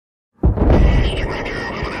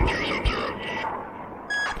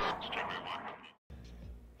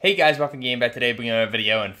Hey guys, welcome to Game Back. Today bringing another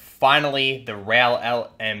video, and finally the RAAL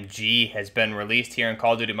LMG has been released here in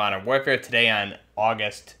Call of Duty Modern Warfare today on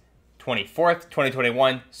August 24th,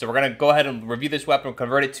 2021. So we're going to go ahead and review this weapon,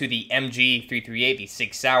 convert it to the MG338, the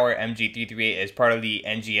SIG Sauer MG338 as part of the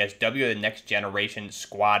NGSW, the Next Generation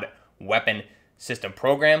Squad Weapon System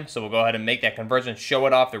program. So we'll go ahead and make that conversion, show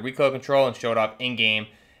it off the recoil control, and show it off in-game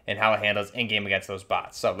and how it handles in-game against those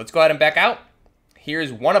bots. So let's go ahead and back out.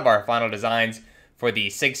 Here's one of our final designs for the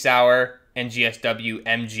SIG Sauer NGSW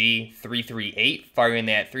MG338, firing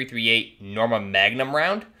that 338 Norma Magnum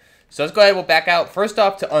round. So let's go ahead, we'll back out. First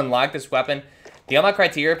off, to unlock this weapon, the unlock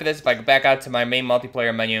criteria for this, if I go back out to my main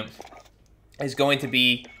multiplayer menu, is going to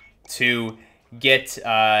be to get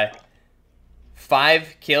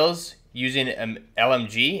 5 kills using an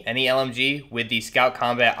LMG, any LMG, with the Scout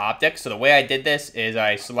Combat Optic. So the way I did this is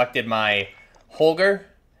I selected my Holger,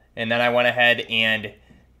 and then I went ahead and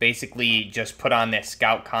basically just put on that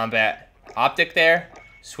Scout Combat Optic there,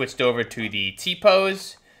 switched over to the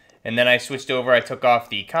T-pose, and then I switched over, I took off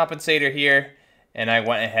the compensator here, and I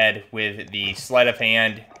went ahead with the sleight of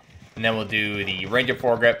hand, and then we'll do the Ranger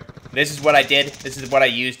foregrip. This is what I did, this is what I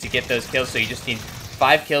used to get those kills, so you just need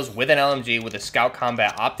 5 kills with an LMG with a Scout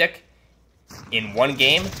Combat Optic in one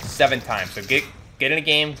game, 7 times. So get in a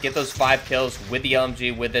game, get those 5 kills with the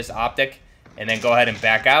LMG with this optic, and then go ahead and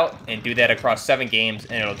back out and do that across 7 games,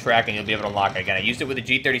 and it'll track and you'll be able to unlock it. Again, I used it with the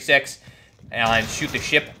G36 and Shoot the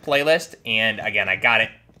Ship playlist, and again, I got it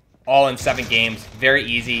all in 7 games. Very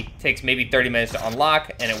easy. Takes maybe 30 minutes to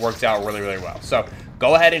unlock, and it works out really, really well. So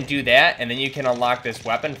go ahead and do that, and then you can unlock this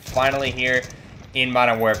weapon finally here in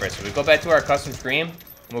Modern Warfare. So we go back to our custom screen,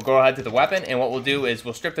 and we'll go ahead to the weapon, and what we'll do is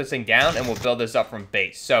we'll strip this thing down, and we'll build this up from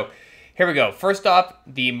base. So here we go. First off,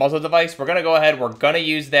 the muzzle device. We're gonna go ahead. We're gonna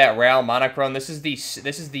use that RAAL monochrome. This is the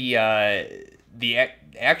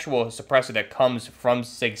actual suppressor that comes from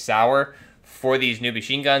SIG Sauer for these new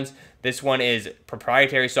machine guns. This one is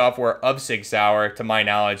proprietary software of SIG Sauer, to my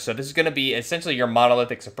knowledge. So this is gonna be essentially your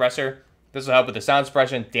monolithic suppressor. This will help with the sound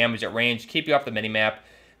suppression, damage at range, keep you off the minimap.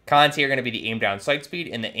 Cons here are going to be the aim down sight speed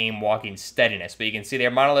and the aim walking steadiness. But you can see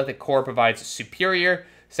their monolithic core provides superior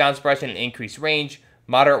sound suppression and increased range.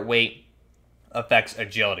 Moderate weight affects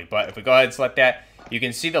agility. But if we go ahead and select that, you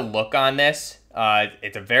can see the look on this.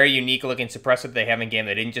 It's a very unique looking suppressor that they have in game.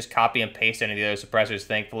 They didn't just copy and paste any of the other suppressors,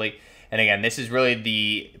 thankfully. And again, this is really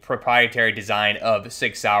the proprietary design of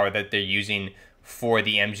SIG Sauer that they're using for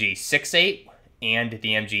the MG68 and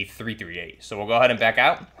the MG338. So we'll go ahead and back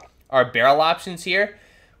out. Our barrel options here.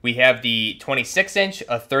 We have the 26-inch,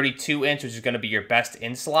 a 32-inch, which is going to be your best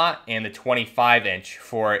in slot, and the 25-inch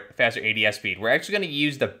for faster ADS speed. We're actually going to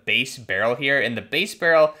use the base barrel here, and the base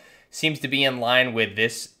barrel seems to be in line with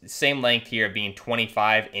this same length here being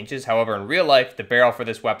 25 inches. However, in real life, the barrel for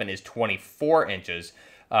this weapon is 24 inches.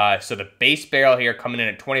 So the base barrel here coming in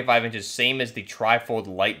at 25 inches, same as the trifold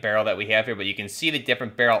light barrel that we have here, but you can see the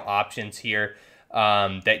different barrel options here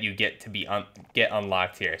that you get to get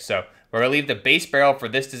unlocked here. So we're going to leave the base barrel for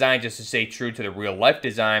this design just to stay true to the real life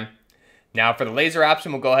design. Now for the laser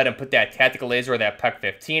option, we'll go ahead and put that tactical laser or that PEC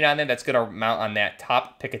 15 on there. That's going to mount on that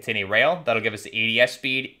top Picatinny rail. That'll give us the ADS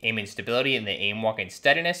speed, aiming stability, and the aim walking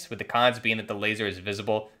steadiness, with the cons being that the laser is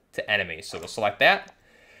visible to enemies. So we'll select that.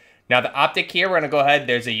 Now the optic here, we're going to go ahead.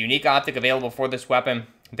 There's a unique optic available for this weapon,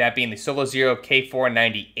 that being the Solo Zero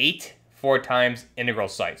K498 4x integral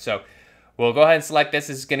sight. So we'll go ahead and select this.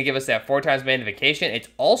 This is going to give us that 4x magnification. It's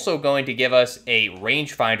also going to give us a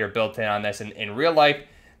rangefinder built in on this. And in real life,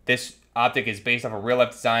 this optic is based off a real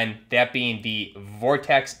life design, that being the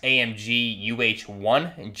Vortex AMG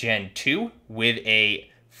UH1 Gen 2 with a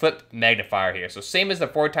flip magnifier here. So same as the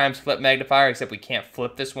 4x flip magnifier, except we can't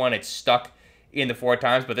flip this one. It's stuck in the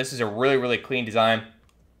 4x, but this is a really, really clean design.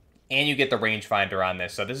 And you get the rangefinder on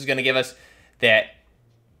this. So this is going to give us that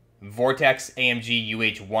Vortex AMG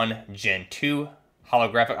UH1 Gen 2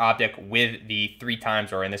 holographic optic with the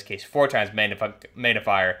 3x, or in this case 4x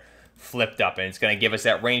magnifier flipped up, and it's going to give us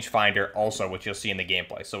that rangefinder also, which you'll see in the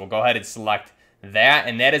gameplay. So we'll go ahead and select that,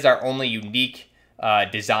 and that is our only unique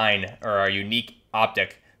design, or our unique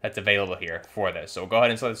optic that's available here for this. So we'll go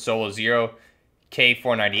ahead and select Solo Zero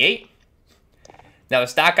K498. Now the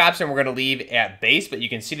stock option we're going to leave at base, but you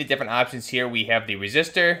can see the different options here. We have the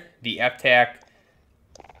resistor, the FTAC,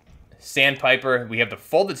 Sandpiper. We have the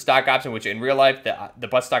folded stock option, which in real life, the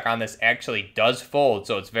buttstock on this actually does fold,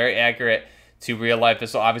 so it's very accurate to real life.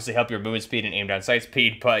 This will obviously help your movement speed and aim down sight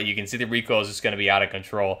speed, but you can see the recoil is just going to be out of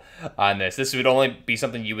control on this. This would only be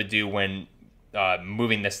something you would do when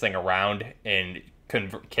moving this thing around and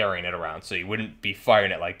carrying it around, so you wouldn't be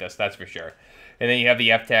firing it like this, that's for sure. And then you have the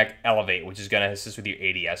FTAC Elevate, which is going to assist with your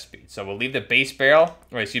ADS speed. So we'll leave the base barrel,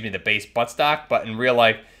 or excuse me, the base buttstock, but in real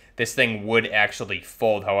life, this thing would actually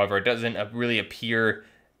fold. However, it doesn't really appear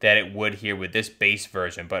that it would here with this base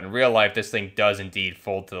version, but in real life, this thing does indeed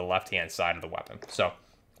fold to the left-hand side of the weapon. So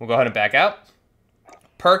we'll go ahead and back out.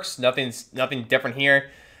 Perks, nothing different here.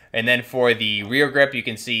 And then for the rear grip, you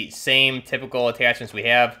can see same typical attachments we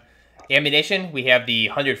have. Ammunition, we have the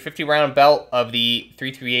 150 round belt of the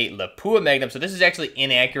 338 Lapua Magnum. So this is actually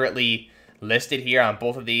inaccurately listed here on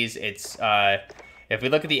both of these. It's if we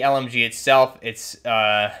look at the LMG itself, it's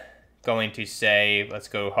going to say, let's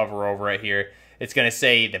go hover over it here. It's going to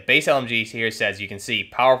say the base LMG here says, you can see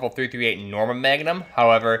powerful 338 Norma Magnum.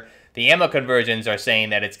 However, the ammo conversions are saying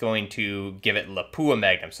that it's going to give it Lapua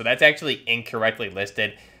Magnum. So that's actually incorrectly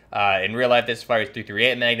listed. In real life, this fires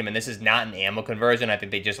 338 Magnum, and this is not an ammo conversion. I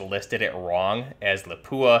think they just listed it wrong as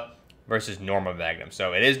Lapua versus Norma Magnum.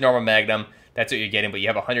 So it is Norma Magnum. That's what you're getting, but you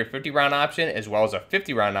have a 150 round option as well as a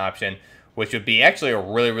 50 round option, which would be actually a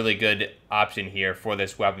really, really good option here for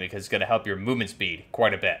this weapon because it's going to help your movement speed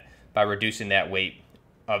quite a bit by reducing that weight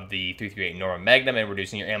of the 338 Norma Magnum and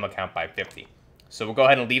reducing your ammo count by 50. So we'll go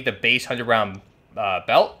ahead and leave the base 100 round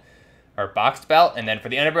belt, or boxed belt, and then for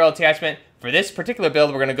the underbarrel attachment, for this particular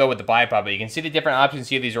build, we're going to go with the bipod, but you can see the different options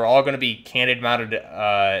here. These are all going to be candid mounted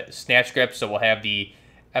snatch grips, so we'll have the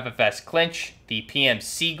FFS clinch, the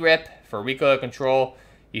PMC grip for recoil control.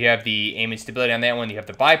 You have the aim and stability on that one. You have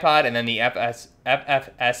the bipod, and then the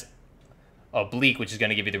FFS oblique, which is going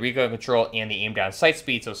to give you the recoil control and the aim down sight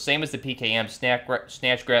speed. So same as the PKM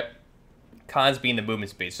snatch grip, cons being the movement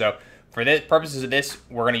speed. So for the purposes of this,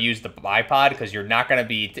 we're going to use the bipod because you're not going to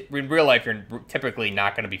be, in real life, you're typically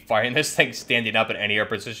not going to be firing this thing standing up in any air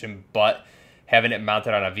position, but having it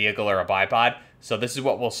mounted on a vehicle or a bipod. So this is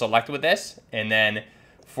what we'll select with this. And then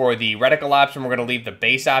for the reticle option, we're going to leave the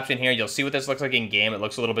base option here. You'll see what this looks like in game. It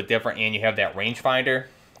looks a little bit different, and you have that rangefinder.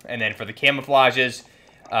 And then for the camouflages,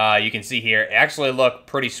 you can see here, actually look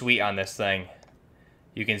pretty sweet on this thing.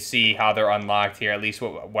 You can see how they're unlocked here, at least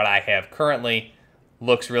what I have currently.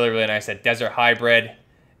 Looks really, really nice. That Desert Hybrid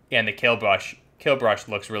and the Kill Brush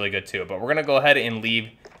looks really good too. But we're going to go ahead and leave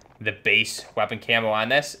the base weapon camo on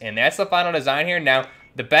this. And that's the final design here. Now,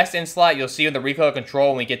 the best in-slot, you'll see in the recoil control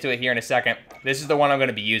when we get to it here in a second. This is the one I'm going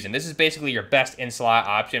to be using. This is basically your best in-slot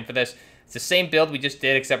option for this. It's the same build we just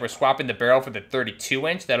did, except we're swapping the barrel for the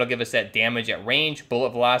 32-inch. That'll give us that damage at range, bullet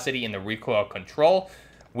velocity, and the recoil control,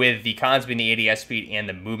 with the cons being the ADS speed and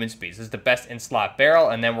the movement speed. This is the best in-slot barrel.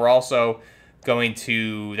 And then we're also going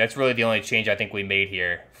to, that's really the only change I think we made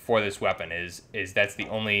here for this weapon is that's the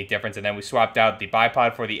only difference. And then we swapped out the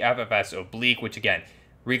bipod for the FFS oblique, which again,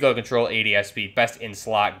 recoil control, ADS speed, best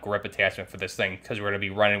in-slot grip attachment for this thing because we're going to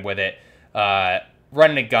be running with it,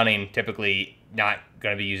 running and gunning, typically not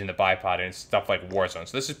going to be using the bipod and stuff like Warzone.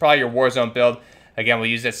 So this is probably your Warzone build. Again, we'll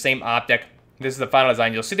use that same optic. This is the final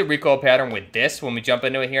design. You'll see the recoil pattern with this when we jump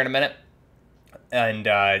into it here in a minute. And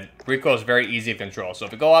recoil is very easy to control. So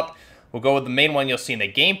if we go up, we'll go with the main one you'll see in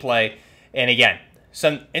the gameplay. And again,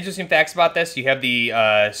 some interesting facts about this. You have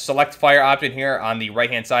the select fire option here on the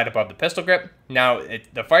right-hand side above the pistol grip. Now,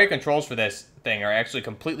 the fire controls for this thing are actually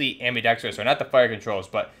completely ambidextrous. Or not the fire controls,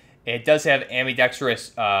 but it does have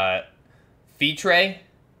ambidextrous feed tray.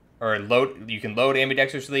 Or load. You can load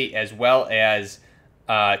ambidextrously, as well as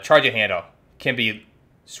charging handle can be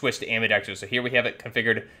switched to ambidextrous. So here we have it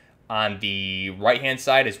configured on the right-hand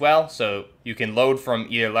side as well. So you can load from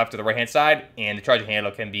either left or the right-hand side, and the charging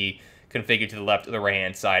handle can be configured to the left or the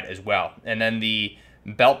right-hand side as well. And then the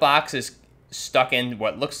belt box is stuck in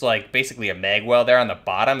what looks like basically a mag well there on the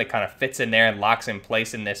bottom. It kind of fits in there and locks in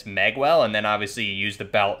place in this mag well, and then obviously you use the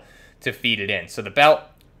belt to feed it in. So the belt,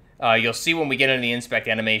 you'll see when we get into the inspect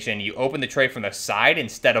animation, you open the tray from the side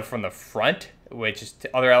instead of from the front, which is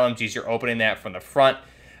to other LMGs, you're opening that from the front,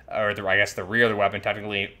 or I guess the rear of the weapon,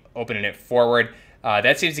 technically opening it forward.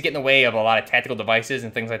 That seems to get in the way of a lot of tactical devices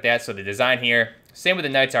and things like that. So the design here, same with the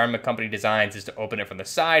Knights Armament Company designs, is to open it from the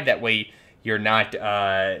side. That way you're not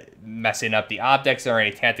messing up the optics or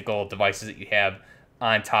any tactical devices that you have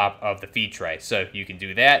on top of the feed tray. So you can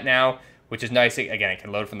do that now, which is nice. Again, it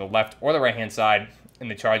can load from the left or the right-hand side, and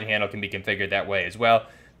the charging handle can be configured that way as well.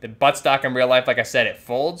 The buttstock in real life, like I said, it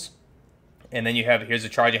folds. And then you have, here's the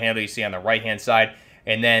charging handle you see on the right-hand side.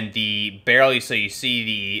 And then the barrel, so you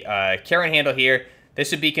see the carrying handle here. This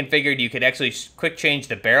would be configured. You could actually quick change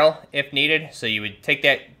the barrel if needed. So you would take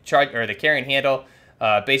that the carrying handle,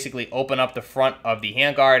 basically open up the front of the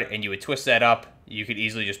handguard, and you would twist that up. You could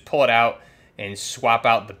easily just pull it out and swap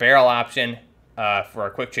out the barrel option for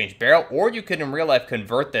a quick change barrel, or you could in real life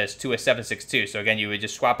convert this to a 7.62. So again, you would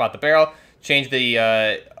just swap out the barrel, change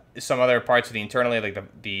the some other parts of the internally, like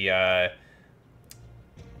the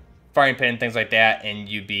firing pin, things like that, and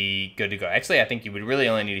you'd be good to go. Actually, I think you would really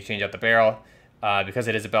only need to change out the barrel because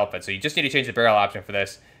it is a belt fed. So you just need to change the barrel option for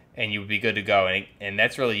this, and you would be good to go. And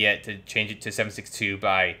that's really it to change it to 7.62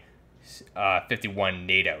 by 51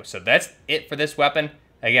 NATO. So that's it for this weapon.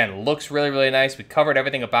 Again, looks really, really nice. We covered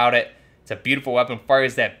everything about it. It's a beautiful weapon.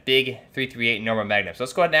 Fires that big 338 Norma Magnum. So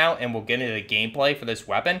let's go ahead now, and we'll get into the gameplay for this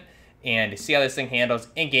weapon and see how this thing handles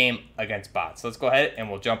in-game against bots. So let's go ahead, and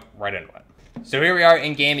we'll jump right into it. So here we are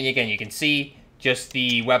in game, and again, you can see just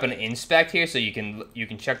the weapon inspect here. So you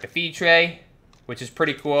can check the feed tray, which is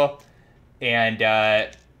pretty cool, and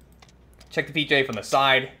check the feed tray from the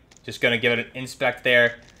side. Just gonna give it an inspect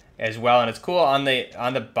there as well, and it's cool on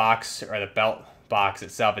the box, or the belt box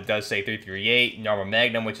itself. It does say 338 Norma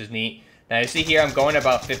Magnum, which is neat. Now you see here, I'm going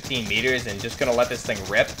about 15 meters and just gonna let this thing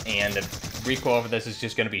rip, and the recoil over this is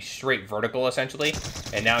just gonna be straight vertical essentially.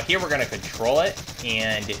 And now here we're gonna control it,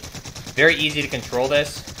 and very easy to control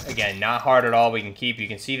this. Again, not hard at all. You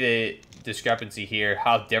can see the discrepancy here,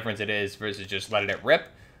 how different it is versus just letting it rip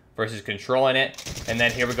versus controlling it. And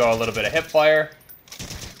then here we go, a little bit of hip fire,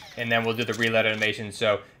 and then we'll do the reload animation.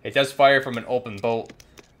 So it does fire from an open bolt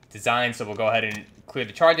design, so we'll go ahead and clear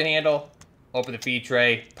the charging handle, open the feed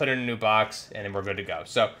tray, put it in a new box, and then we're good to go.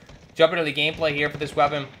 So jump into the gameplay here for this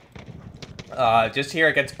weapon. Just here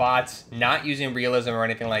against bots, not using realism or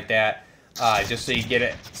anything like that. Just so you get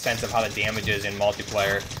a sense of how the damage is in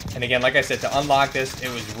multiplayer. And again, like I said, to unlock this, it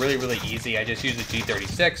was really, really easy. I just used the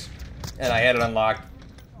G36, and I had it unlocked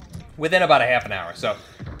within about a half an hour. So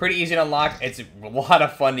pretty easy to unlock. It's a lot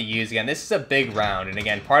of fun to use. Again, this is a big round. And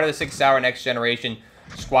again, part of the SIG Sauer next generation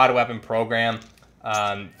squad weapon program,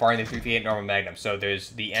 firing the 338 Norma Magnum. So there's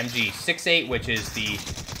the MG68, which is the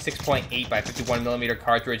 6.8 by 51 millimeter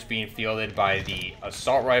cartridge being fielded by the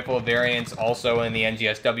assault rifle variants. Also in the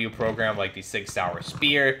NGSW program, like the SIG Sauer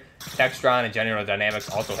Spear, Textron, and General Dynamics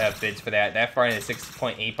also have bids for that. That firing the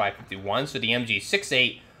 6.8 by 51. So the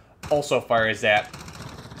MG68 also fires that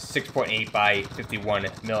 6.8 by 51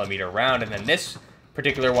 millimeter round. And then this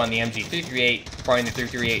particular one, the MG338, firing the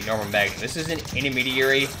 338 Norma Magnum. This is an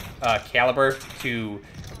intermediary caliber to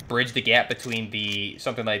bridge the gap between the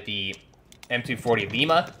something like the M240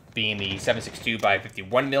 Lima, being the 7.62 by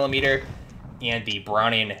 51 millimeter, and the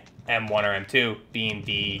Browning M1 or M2 being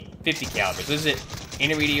the 50 caliber. So this is an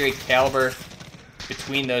intermediary caliber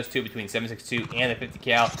between those two, between 7.62 and the 50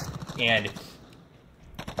 cal, and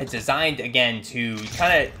it's designed again to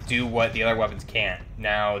kind of do what the other weapons can't.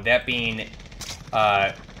 Now that being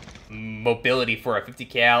mobility for a 50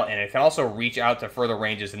 cal, and it can also reach out to further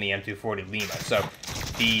ranges than the M240 Lima. So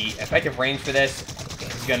the effective range for this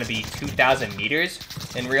is going to be 2,000 meters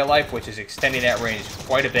in real life, which is extending that range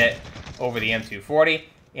quite a bit over the M240,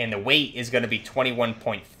 and the weight is going to be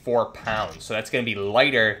 21.4 pounds. So that's going to be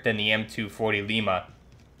lighter than the M240 Lima,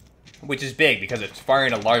 which is big because it's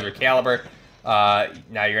firing a larger caliber. Now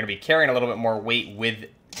you're going to be carrying a little bit more weight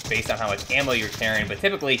based on how much ammo you're carrying, but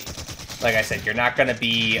typically, like I said, you're not going to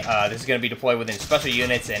be, this is going to be deployed within special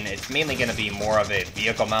units, and it's mainly going to be more of a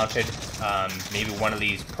vehicle-mounted, maybe one of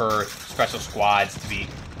these per special squads to be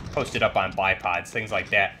posted up on bipods, things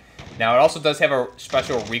like that. Now, it also does have a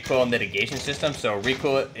special recoil mitigation system, so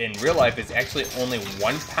recoil in real life is actually only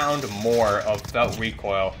 1 pound more of felt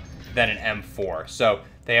recoil than an M4. So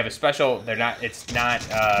they have a special, it's not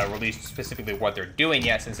released specifically what they're doing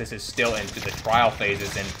yet, since this is still into the trial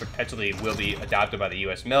phases and potentially will be adopted by the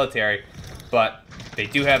U.S. military, but they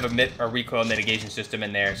do have a recoil mitigation system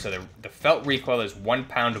in there, so the felt recoil is 1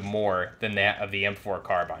 pound more than that of the M4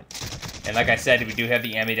 carbine. And like I said, we do have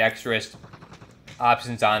the ambidextrous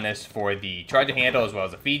options on this for the charging handle as well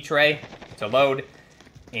as the feed tray to load.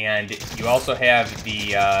 And you also have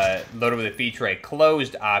the load over the feed tray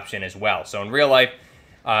closed option as well. So in real life,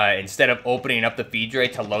 instead of opening up the feed tray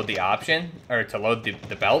to load the option, or to load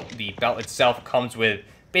the belt itself comes with,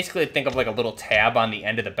 basically think of like a little tab on the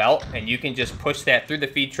end of the belt, and you can just push that through the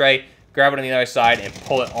feed tray, grab it on the other side, and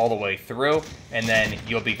pull it all the way through, and then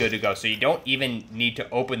you'll be good to go. So you don't even need to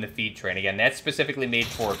open the feed tray. And again, that's specifically made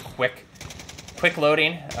for quick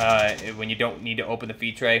loading, when you don't need to open the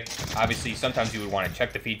feed tray. Obviously, sometimes you would want to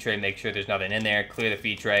check the feed tray, make sure there's nothing in there, clear the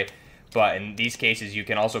feed tray. But in these cases, you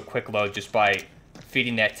can also quick load just by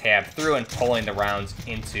feeding that tab through and pulling the rounds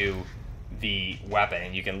into the weapon,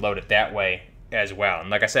 and you can load it that way as well. And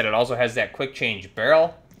like I said, it also has that quick change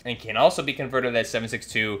barrel and can also be converted to that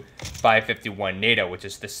 7.62 by 51 NATO, which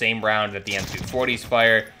is the same round that the M240s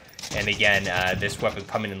fire. And again, this weapon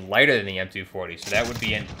coming in lighter than the M240, so that would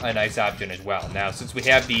be a nice option as well. Now, since we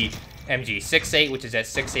have the MG 6.8, which is at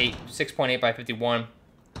 6.8 by 51,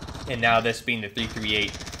 and now this being the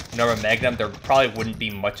 338 Norma Magnum, there probably wouldn't be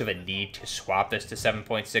much of a need to swap this to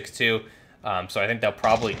 7.62. So I think they'll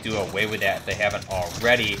probably do away with that if they haven't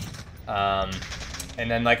already. And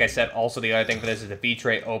then, like I said, also the other thing for this is the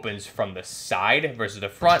V-tray opens from the side versus the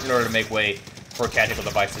front in order to make way for tactical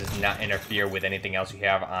devices to not interfere with anything else you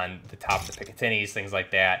have on the top of the Picatinis, things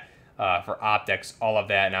like that. For optics, all of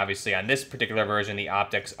that. And obviously on this particular version, the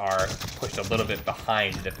optics are pushed a little bit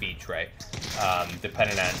behind the feed tray,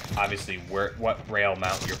 depending on obviously what rail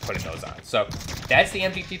mount you're putting those on. So that's the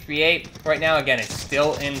MG338 right now. Again, it's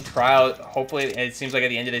still in trial. Hopefully, it seems like at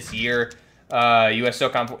the end of this year, US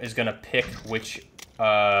SOCOM is going to pick which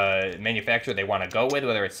manufacturer they want to go with,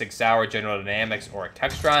 whether it's SIG Sauer, General Dynamics, or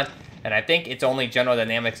Textron. And I think it's only General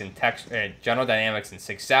Dynamics and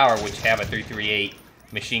SIG Sauer which have a 338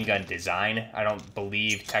 machine gun design. I don't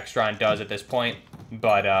believe Textron does at this point,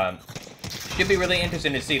 but should be really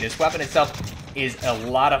interesting to see. This weapon itself is a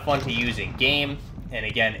lot of fun to use in game, and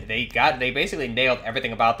again, they basically nailed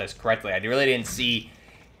everything about this correctly. I really didn't see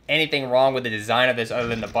anything wrong with the design of this other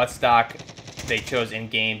than the buttstock they chose in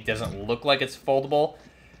game doesn't look like it's foldable,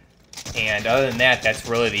 and other than that, that's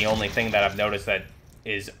really the only thing that I've noticed that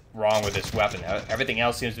is wrong with this weapon. Everything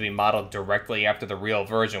else seems to be modeled directly after the real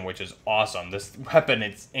version, which is awesome. This weapon,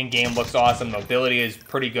 it's in-game looks awesome. Mobility is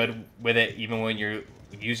pretty good with it, even when you're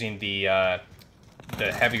using the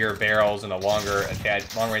heavier barrels and the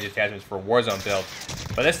long-range attachments for Warzone build.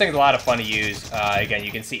 But this thing's a lot of fun to use. Again,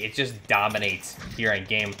 you can see it just dominates here in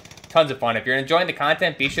game. Tons of fun. If you're enjoying the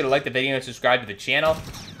content, be sure to like the video and subscribe to the channel.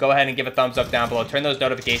 Go ahead and give a thumbs up down below. Turn those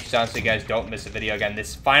notifications on so you guys don't miss a video. Again, this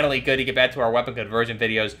is finally good to get back to our weapon conversion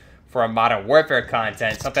videos for our Modern Warfare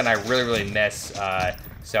content, something I really, really miss.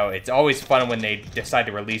 So it's always fun when they decide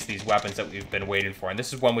to release these weapons that we've been waiting for. And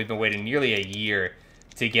this is one we've been waiting nearly a year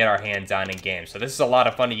to get our hands on in game. So this is a lot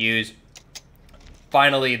of fun to use.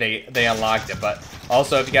 Finally, they unlocked it. But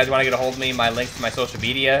also, if you guys want to get a hold of me, my links to my social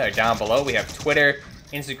media are down below. We have Twitter,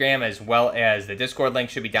 Instagram, as well as the Discord link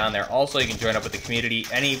should be down there. Also, you can join up with the community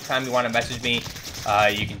anytime you want to message me.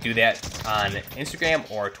 You can do that on Instagram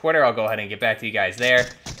or Twitter. I'll go ahead and get back to you guys there.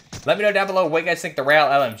 Let me know down below what you guys think the RAAL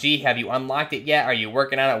LMG. Have you unlocked it yet? Are you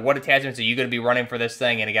working on it? What attachments are you going to be running for this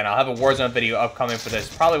thing? And again, I'll have a Warzone video upcoming for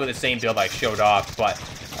this, probably with the same build I showed off, but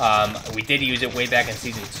we did use it way back in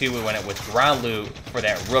Season 2 when it was ground loot for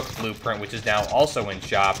that Rook blueprint, which is now also in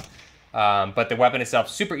shop. But the weapon itself,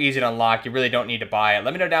 super easy to unlock. You really don't need to buy it.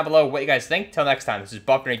 Let me know down below what you guys think. Till next time, this is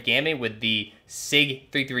Buffner Gaming with the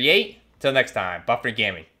SIG 338. Till next time, Buffner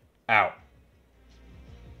Gaming, out.